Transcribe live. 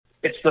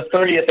it's the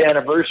 30th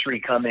anniversary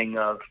coming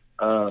of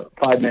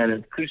Five Man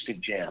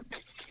Acoustic Jam,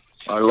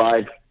 our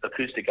live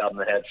acoustic album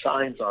that had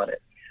signs on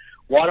it.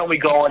 Why don't we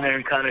go in there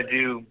and kind of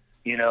do,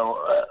 you know,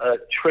 a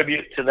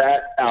tribute to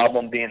that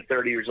album being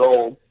 30 years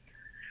old,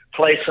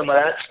 play some of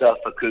that stuff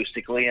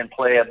acoustically, and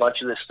play a bunch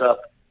of this stuff,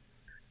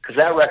 because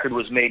that record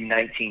was made in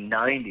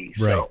 1990.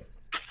 Right. So,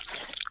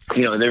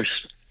 you know, there's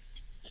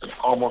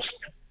almost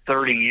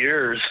 30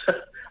 years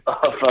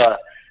of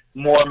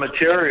more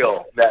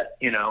material that,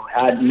 you know,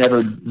 had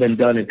never been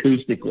done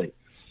acoustically.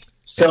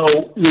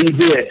 So we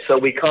did. So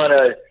we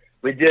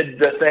did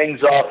the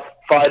things off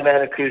Five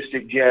Man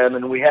Acoustic Jam,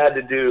 and we had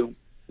to do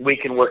We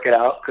Can Work It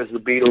Out because the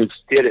Beatles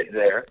did it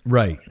there.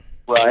 Right.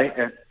 Right,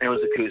 and it was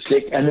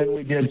acoustic. And then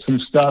we did some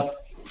stuff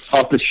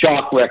off the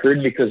Shock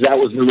record because that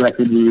was the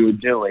record we were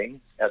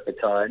doing at the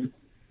time.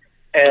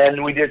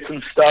 And we did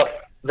some stuff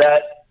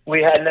that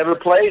we had never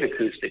played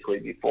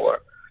acoustically before.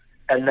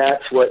 And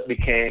that's what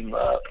became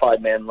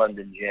Five Man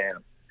London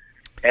Jam.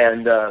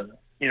 And,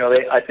 you know,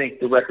 I think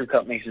the record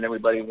companies and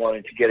everybody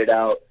wanted to get it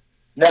out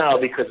now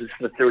because it's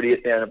the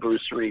 30th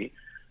anniversary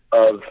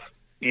of,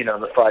 you know,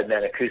 the Five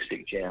Man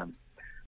Acoustic Jam.